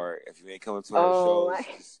real hard, if you ain't coming to her shows,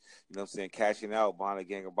 just, you know what I'm saying, cashing out, buying a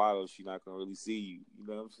gang of bottles, she not gonna really see you. You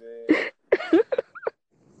know what I'm saying?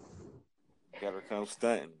 You gotta come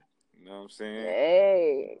stunting. You know what I'm saying?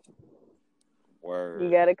 Hey. Word. You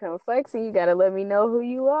gotta come flexing. You gotta let me know who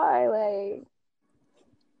you are. Like.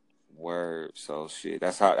 Word. So shit.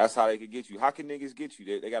 That's how they can get you. How can niggas get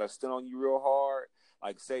you? They gotta stunt on you real hard.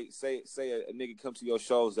 Like say a nigga come to your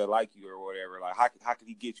shows that like you or whatever. Like how can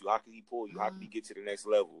he get you? How can he pull you? How can he get to the next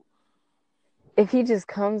level? If he just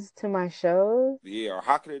comes to my shows? Yeah, or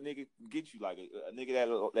how can a nigga get you? Like a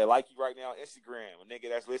nigga that like you right now on Instagram, a nigga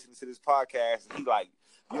that's listening to this podcast, and he like,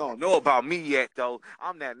 you don't know about me yet though.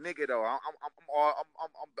 I'm that nigga though. I'm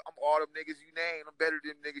all them niggas you name. I'm better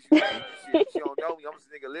than niggas you name and shit. You don't know me. I'm just a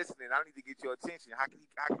nigga listening. I need to get your attention. How can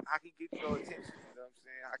he get your attention? You know what I'm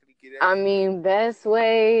saying? How can he get that? I mean, best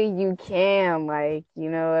way you can, like, you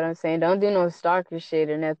know what I'm saying? Don't do no stalker shit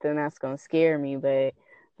or nothing that's gonna scare me, but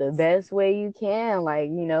the best way you can, like,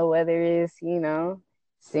 you know, whether it's, you know,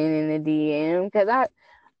 sending a DM, because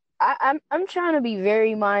I'm trying to be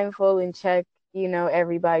very mindful and check, you know,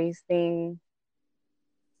 everybody's thing,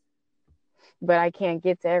 but I can't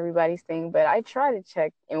get to everybody's thing, but I try to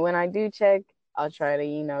check, and when I do check, I'll try to,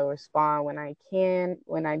 you know, respond when I can,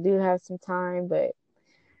 when I do have some time, but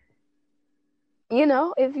you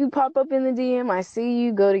know, if you pop up in the DM, I see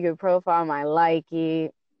you, go to your profile, I like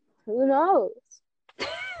it. Who knows?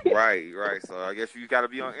 Right. So I guess you got to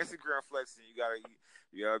be on Instagram flexing. You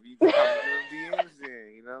gotta be popping DMs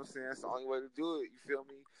then. You know what I'm saying? That's the only way to do it. You feel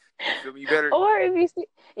me? You better. Or if you see,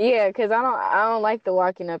 yeah, because I don't like the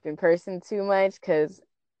walking up in person too much. Because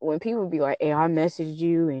when people be like, "Hey, I messaged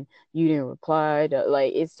you and you didn't reply,"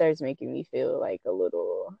 like it starts making me feel like a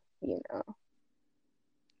little, you know.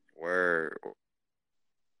 Word.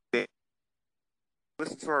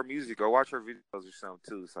 Listen to her music or watch her videos or something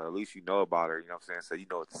too, so at least you know about her. You know what I'm saying? So you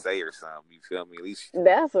know what to say or something. You feel me? At least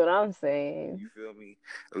that's what I'm saying. You feel me?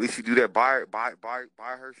 At least you do that. Buy her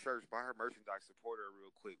shirts, buy her merchandise, support her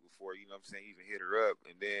real quick before you know what I'm saying. Even hit her up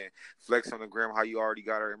and then flex on the gram how you already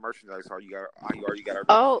got her in merchandise, how you already got her.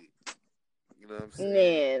 Oh, music. You know what I'm saying?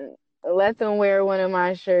 Man, let them wear one of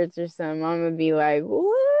my shirts or something. I'm gonna be like,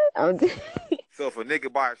 what? So if a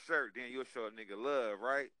nigga buy a shirt, then you'll show a nigga love,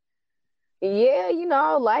 right? Yeah, you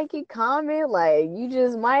know, like it, comment, like you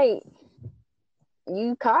just might,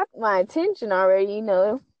 you caught my attention already, you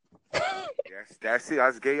know. That's it. I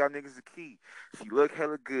just gave y'all niggas the key. She look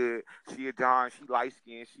hella good. She a dime. She light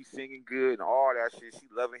skinned. She singing good and all that shit. She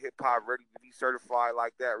loving hip hop, ready to be certified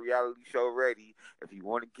like that. Reality show ready. If you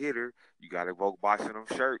want to get her, you gotta go buy some of them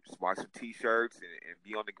shirts, buy some t-shirts, and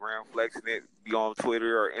be on the ground flexing it. Be on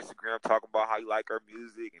Twitter or Instagram talking about how you like her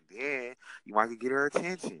music, and then you might get her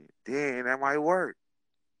attention. Then that might work.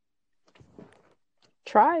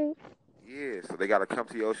 Try it. Yeah, so they gotta come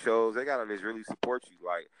to your shows. They gotta just really support you.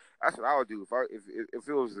 Like that's what I would do if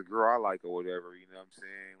it was a girl I like or whatever. You know what I'm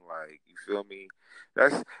saying? Like you feel me?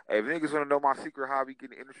 That's hey, if niggas wanna know my secret hobby,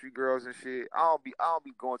 getting industry girls and shit. I don't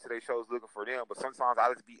be going to their shows looking for them. But sometimes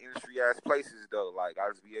I just be industry ass places though. Like I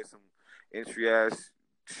just be at some industry ass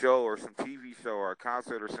show or some TV show or a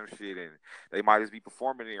concert or some shit, and they might just be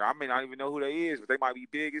performing there. I may not even know who they is, but they might be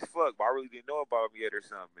big as fuck, but I really didn't know about them yet or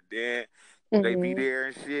something. And then they be Mhm. there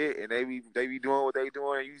and shit, and they be doing what they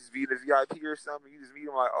doing, and you just be the VIP or something. You just meet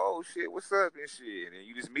them like, oh shit, what's up and shit, and then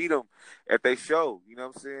you just meet them at they show. You know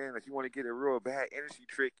what I'm saying? If you want to get a real bad energy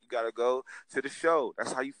trick, you gotta go to the show.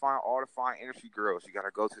 That's how you find all the fine energy girls. You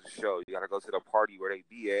gotta go to the show. You gotta go to the party where they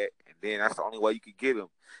be at, and then that's the only way you can get them.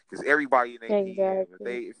 Because everybody in a DM,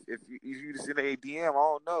 Exactly. if you just in a DM, I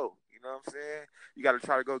don't know. You know what I'm saying? You got to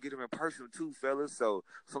try to go get them in person too, fellas. So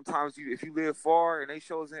sometimes if you live far and they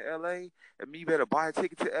shows in LA, and me better buy a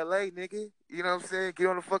ticket to LA, nigga. You know what I'm saying? Get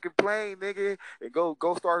on the fucking plane, nigga, and go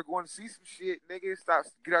start going to see some shit, nigga. Stop,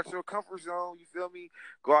 get out your comfort zone. You feel me?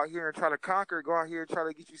 Go out here and try to conquer. Go out here and try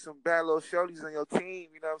to get you some bad little shorties on your team.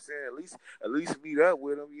 You know what I'm saying? At least meet up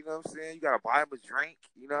with them. You know what I'm saying? You gotta buy them a drink.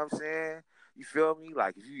 You know what I'm saying? You feel me?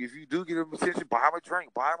 Like if you do get them attention, buy them a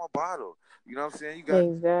drink, buy them a bottle. You know what I'm saying? You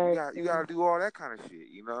Exactly. gotta do all that kind of shit.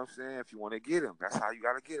 You know what I'm saying? If you want to get them, that's how you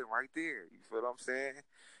gotta get them right there. You feel what I'm saying?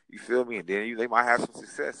 You feel me? And then they might have some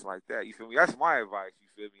success like that. You feel me? That's my advice. You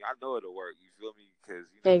feel me? I know it'll work. You feel me? Because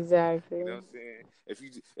you know Exactly. what I'm saying? If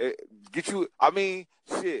you get you, I mean,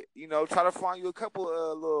 shit, try to find you a couple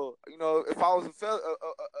little, if I was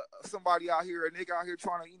somebody out here, a nigga out here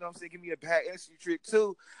trying to, you know what I'm saying, give me a bad energy trick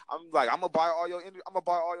too. I'm like, I'm gonna buy all your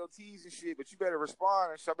teas and shit, but you better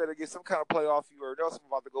respond and I better get some kind of play off you, or else I'm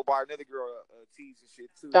about to go buy another girl teas and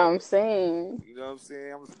shit too. I'm saying. You know what I'm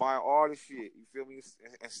saying? I'm just buying all the shit. You feel me?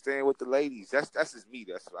 And staying with the ladies. That's just me.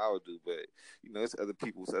 That's what I would do. But it's other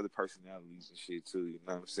people's other personalities and shit too. You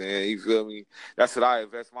know what I'm saying? You feel me? That's what I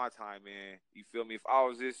invest my time in. You feel me? If I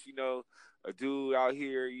was just a dude out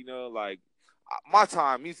here, like my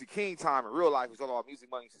time, music king time in real life is all about music,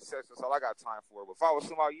 money, success. That's all I got time for. But if I was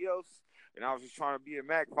somebody else and I was just trying to be a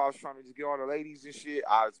Mac, if I was trying to just get all the ladies and shit,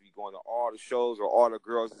 I'd just be going to all the shows or all the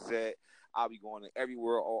girls is at. I'll be going to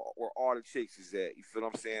everywhere where all the chicks is at. You feel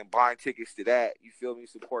what I'm saying? Buying tickets to that. You feel me?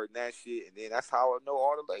 Supporting that shit. And then that's how I know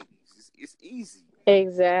all the ladies. It's easy.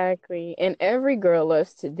 Exactly. And every girl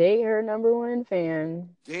loves to date her number one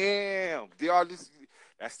fan. Damn. They all just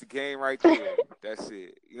that's the game right there. That's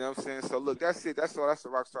it. You know what I'm saying? So look, that's it. That's all. That's the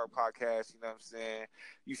Rockstar Podcast. You know what I'm saying?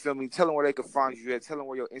 You feel me? Tell them where they can find you at. Tell them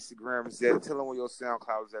where your Instagram is at. Tell them where your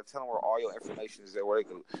SoundCloud is at. Tell them where all your information is at. Where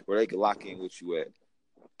they can lock in with you at.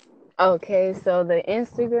 Okay, so the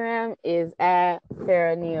Instagram is at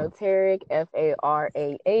Farah Neoteric,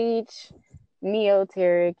 FARAH,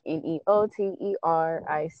 Neoteric,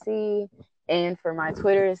 NEOTERIC. And for my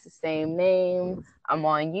Twitter, it's the same name. I'm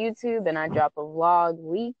on YouTube and I drop a vlog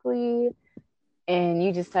weekly. And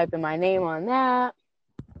you just type in my name on that,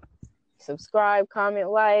 subscribe, comment,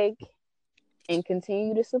 like, and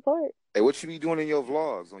continue to support. Hey, what you be doing in your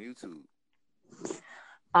vlogs on YouTube?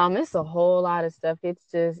 It's a whole lot of stuff.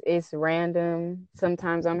 It's random.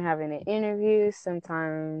 Sometimes I'm having an interview.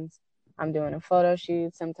 Sometimes I'm doing a photo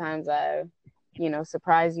shoot. Sometimes I,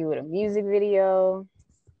 surprise you with a music video.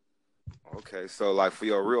 Okay, so like for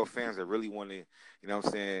your real fans that really want to, what I'm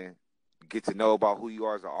saying, get to know about who you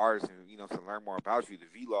are as an artist and to learn more about you, the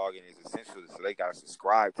vlogging is essential. So they gotta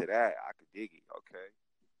subscribe to that. I could dig it. Okay.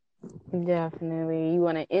 Definitely. You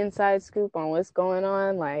want an inside scoop on what's going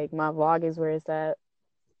on? Like my vlog is where it's at.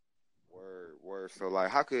 Word. So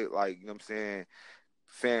like, how could like what I'm saying,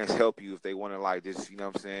 fans help you if they want to like just what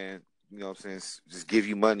I'm saying, just give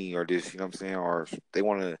you money or just what I'm saying, or they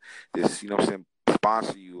want to just what I'm saying,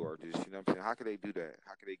 sponsor you or just what I'm saying. How could they do that?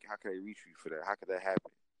 How could they reach you for that? How could that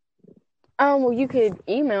happen? Well, you could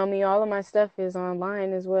email me. All of my stuff is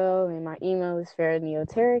online as well. And my email is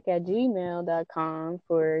farahneoteric@gmail.com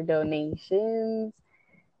for donations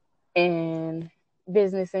and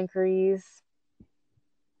business inquiries.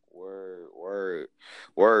 Word.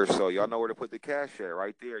 So y'all know where to put the cash at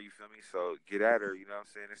right there. You feel me? So get at her. You know what I'm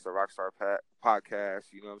saying? It's the Rockstar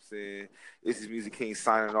Podcast. You know what I'm saying? This is Music King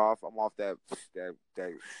signing off. I'm off that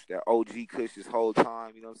OG Kush this whole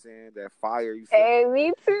time. You know what I'm saying? That fire. You feel Hey, me?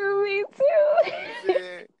 me too. Me You know what I'm too.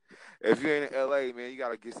 saying? If you're in LA, man, you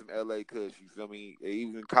gotta get some LA Kush. You feel me?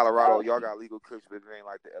 Even in Colorado, y'all got legal Kush, but it ain't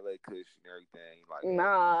like the LA Kush and everything. Like,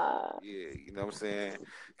 Nah. yeah, you know what I'm saying?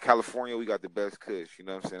 California, we got the best Kush. You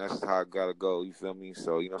know what I'm saying? That's just how I gotta go. You feel me?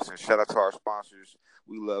 So, what I'm saying? Shout out to our sponsors.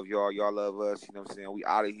 We love y'all. Y'all love us. You know what I'm saying? We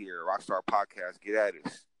out of here. Rockstar Podcast. Get at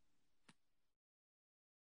us.